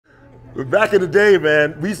Back in the day,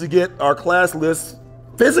 man, we used to get our class lists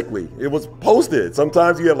physically. It was posted.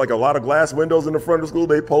 Sometimes you had like a lot of glass windows in the front of the school,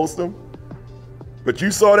 they post them. But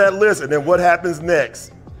you saw that list, and then what happens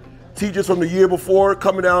next? Teachers from the year before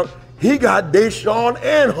coming down, he got Deshaun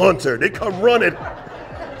and Hunter. They come running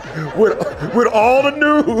with all the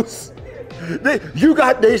news. You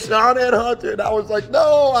got Deshaun and Hunter. And I was like,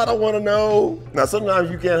 no, I don't want to know. Now,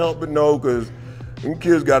 sometimes you can't help but know because them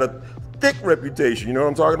kids got a thick reputation. You know what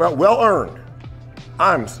I'm talking about? Well earned.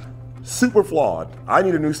 I'm super flawed. I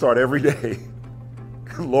need a new start every day.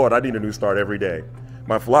 Lord, I need a new start every day.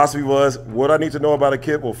 My philosophy was, what I need to know about a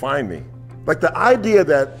kid will find me. Like the idea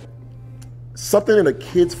that something in a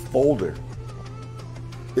kid's folder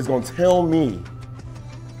is gonna tell me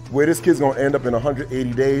where this kid's gonna end up in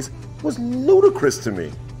 180 days was ludicrous to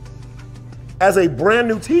me. As a brand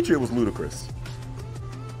new teacher, it was ludicrous.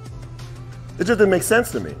 It just didn't make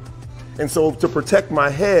sense to me. And so to protect my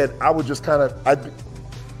head, I would just kind of,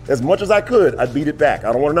 as much as I could, I'd beat it back.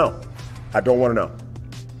 I don't wanna know. I don't wanna know.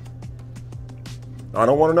 I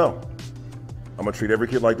don't wanna know. I'm gonna treat every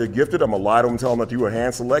kid like they're gifted. I'm gonna lie to them and tell them that you were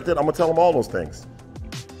hand selected. I'm gonna tell them all those things.